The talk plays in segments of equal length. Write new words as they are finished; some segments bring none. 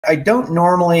I don't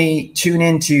normally tune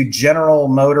into General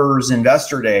Motors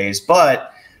investor days,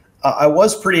 but I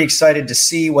was pretty excited to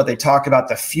see what they talk about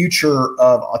the future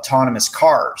of autonomous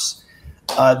cars.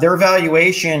 Their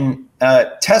valuation,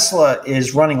 Tesla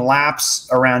is running laps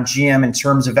around GM in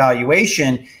terms of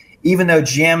valuation, even though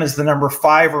GM is the number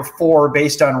 5 or 4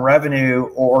 based on revenue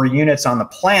or units on the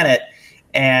planet,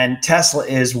 and Tesla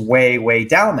is way, way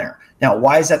down there. Now,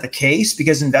 why is that the case?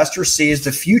 Because investors see as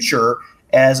the future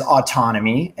as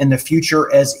autonomy and the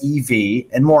future as EV,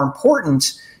 and more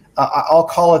important, I'll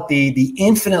call it the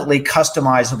infinitely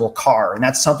customizable car, and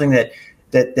that's something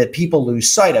that people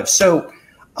lose sight of. So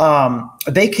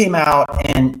they came out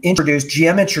and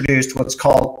GM introduced what's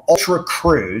called Ultra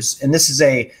Cruise, and this is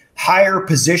a higher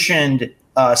positioned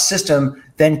system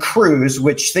than Cruise,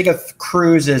 which think of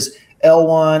Cruise as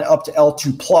L1 up to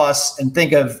L2 plus, and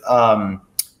think of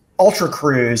Ultra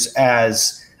Cruise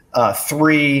as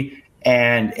 3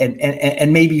 and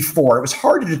maybe 4. It was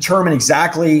hard to determine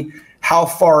exactly how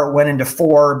far it went into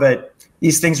 4, but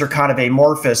these things are kind of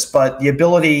amorphous. But the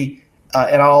ability,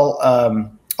 and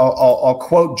I'll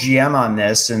quote GM on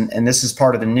this, and this is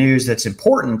part of the news that's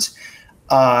important.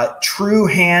 True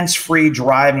hands-free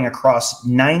driving across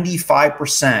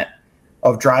 95%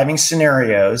 of driving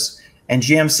scenarios. And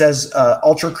GM says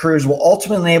Ultra Cruise will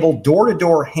ultimately enable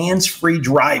door-to-door hands-free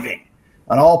driving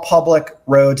on all public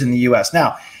roads in the US.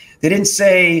 Now, they didn't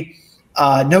say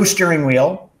no steering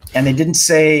wheel, and they didn't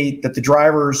say that the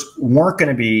drivers weren't going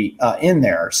to be in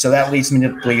there. So that leads me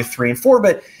to believe 3 and 4.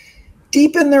 But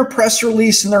deep in their press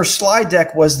release and their slide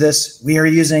deck was this: we are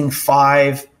using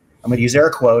 5, I'm going to use air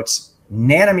quotes,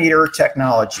 nanometer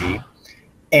technology,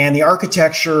 and the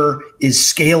architecture is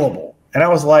scalable. And I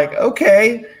was like,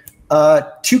 okay,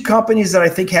 2 companies that I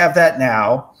think have that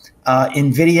now,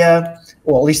 NVIDIA,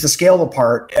 well, at least the scalable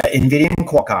part, NVIDIA and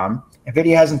Qualcomm.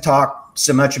 NVIDIA hasn't talked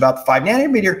so much about the 5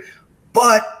 nanometer,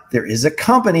 but there is a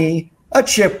company, a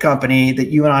chip company that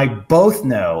you and I both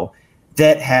know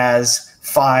that has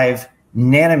 5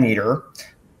 nanometer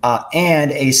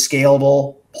and a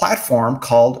scalable platform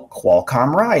called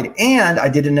Qualcomm Ride. And I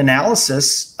did an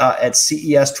analysis at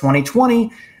CES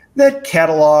 2020 that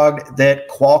cataloged that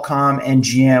Qualcomm and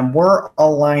GM were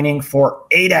aligning for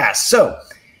ADAS. So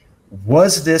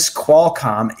was this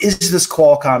Qualcomm? Is this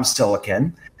Qualcomm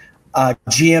silicon?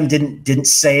 GM didn't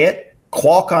say it.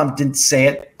 Qualcomm didn't say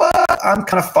it, but I'm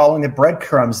kind of following the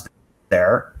breadcrumbs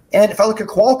there. And if I look at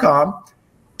Qualcomm,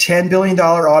 $10 billion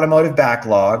automotive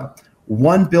backlog,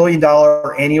 $1 billion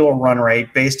annual run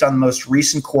rate based on the most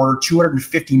recent quarter,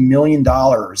 $250 million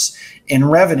in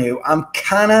revenue. I'm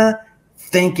kind of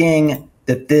thinking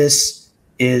that this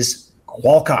is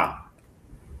Qualcomm.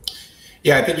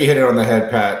 Yeah, I think you hit it on the head,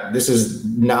 Pat. This is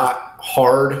not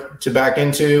hard to back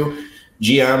into.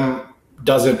 GM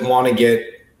doesn't want to get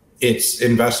its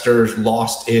investors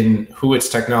lost in who its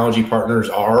technology partners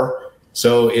are.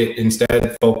 So it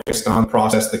instead focused on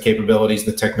process, the capabilities,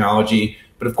 the technology.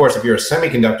 But of course, if you're a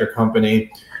semiconductor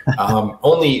company,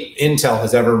 only Intel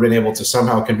has ever been able to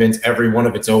somehow convince every one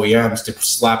of its OEMs to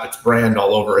slap its brand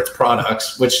all over its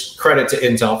products, which credit to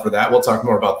Intel for that. We'll talk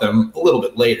more about them a little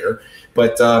bit later.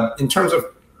 But in terms of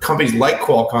companies like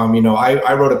Qualcomm, you know,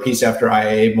 I wrote a piece after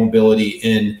IAA Mobility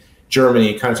in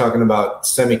Germany, kind of talking about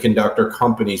semiconductor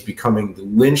companies becoming the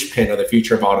linchpin of the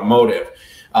future of automotive.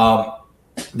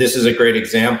 This is a great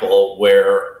example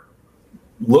where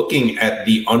looking at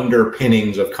the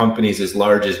underpinnings of companies as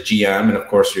large as GM, and of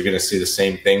course you're going to see the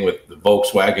same thing with the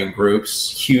Volkswagen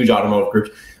groups, huge automotive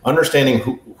groups, understanding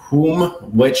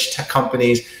which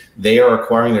companies they are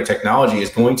acquiring their technology is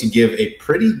going to give a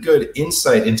pretty good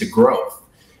insight into growth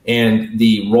and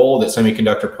the role that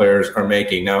semiconductor players are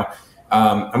making. Now,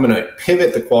 I'm going to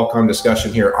pivot the Qualcomm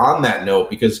discussion here on that note,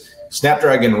 because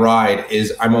Snapdragon Ride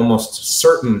is, I'm almost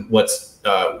certain, what's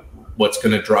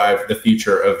going to drive the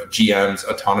future of GM's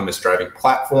autonomous driving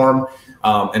platform.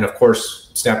 And of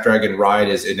course, Snapdragon Ride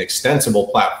is an extensible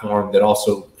platform that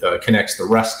also connects the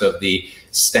rest of the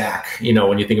stack. You know,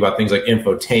 when you think about things like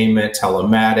infotainment,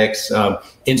 telematics,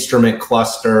 instrument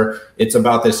cluster, it's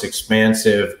about this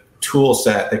expansive tool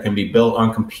set that can be built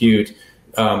on compute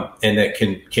and that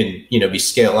can be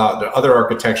scaled out. There are other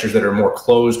architectures that are more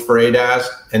closed for ADAS,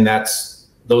 and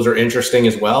those are interesting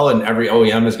as well. And every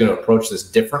OEM is going to approach this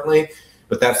differently,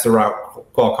 but that's the route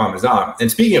Qualcomm is on.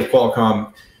 And speaking of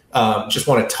Qualcomm, just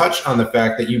want to touch on the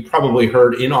fact that you probably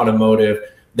heard in automotive,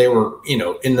 they were,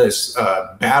 in this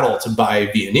battle to buy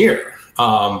Veoneer.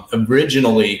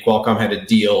 Originally, Qualcomm had a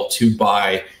deal to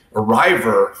buy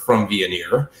Arriver from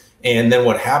Veoneer. And then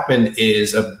what happened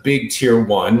is a big tier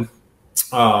one,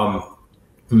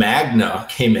 Magna,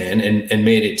 came in and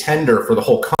made a tender for the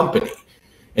whole company.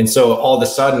 And so all of a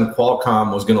sudden,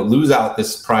 Qualcomm was going to lose out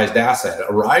this prized asset.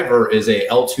 Arriver is a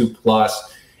L2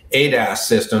 plus ADAS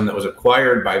system that was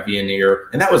acquired by Veoneer,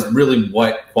 and that was really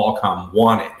what Qualcomm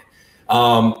wanted.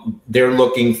 They're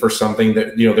looking for something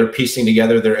that, they're piecing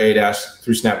together their ADAS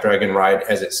through Snapdragon Ride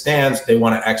as it stands. They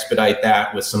want to expedite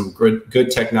that with some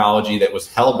good technology that was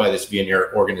held by this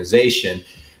Veoneer organization.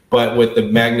 But with the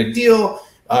Magna deal,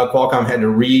 Qualcomm had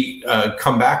to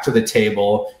come back to the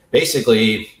table,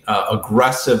 basically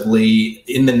aggressively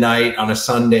in the night on a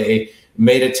Sunday,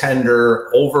 made a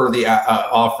tender over the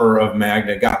offer of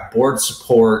Magna, got board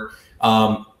support,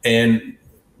 and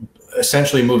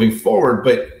essentially moving forward.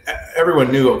 But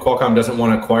everyone knew Qualcomm doesn't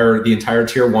want to acquire the entire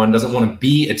tier one, doesn't want to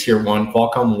be a tier one.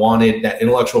 Qualcomm wanted that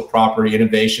intellectual property,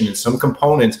 innovation, and some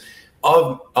components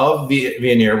of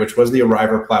Veoneer, which was the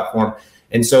Arriver platform.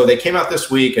 And so they came out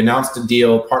this week, announced a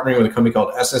deal, partnering with a company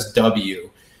called SSW.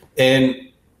 And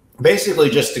basically,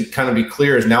 just to kind of be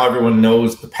clear, is now everyone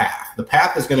knows the path. The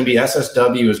path is going to be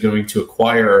SSW is going to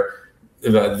acquire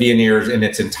Veoneers in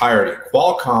its entirety.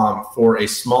 Qualcomm, for a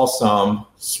small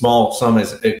sum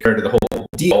as compared to the whole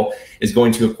deal, is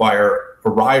going to acquire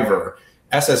Arriver.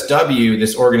 SSW,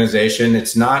 this organization,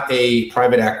 it's not a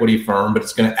private equity firm, but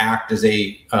it's going to act as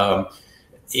a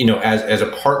as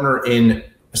a partner in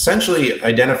essentially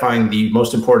identifying the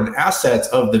most important assets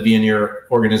of the Veoneer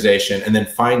organization and then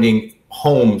finding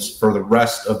homes for the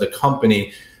rest of the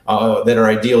company that are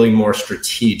ideally more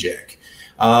strategic.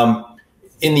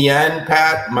 In the end,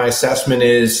 Pat, my assessment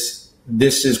is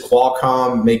this is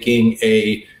Qualcomm making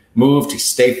a move to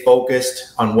stay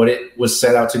focused on what it was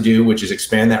set out to do, which is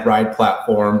expand that ride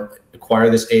platform, acquire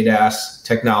this ADAS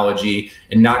technology,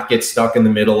 and not get stuck in the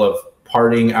middle of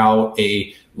parting out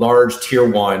a large tier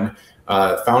one.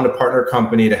 Found a partner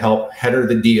company to help header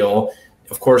the deal.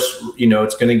 Of course,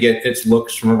 it's going to get its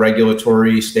looks from a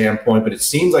regulatory standpoint, but it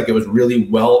seems like it was really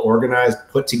well organized,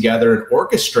 put together, and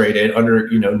orchestrated under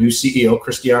new CEO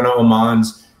Cristiano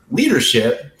Aman's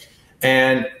leadership.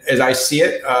 And as I see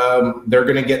it, they're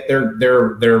going to get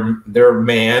their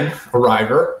man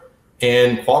Arriver,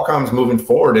 and Qualcomm's moving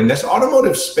forward. And this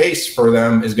automotive space for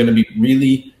them is going to be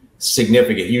really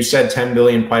significant. You said 10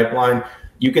 billion pipeline.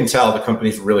 You can tell the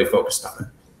company's really focused on it.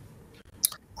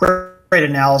 Great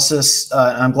analysis.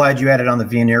 I'm glad you added on the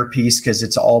Veoneer piece because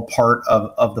it's all part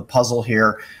of the puzzle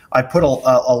here. I put a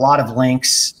lot of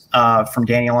links from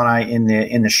Daniel and I in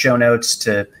the show notes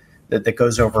that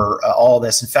goes over all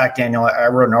this. In fact, Daniel, I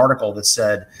wrote an article that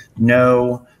said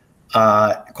no,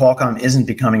 Qualcomm isn't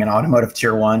becoming an automotive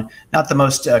tier one. Not the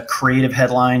most creative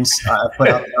headlines put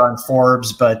out there on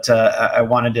Forbes, but I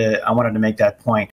wanted to make that point.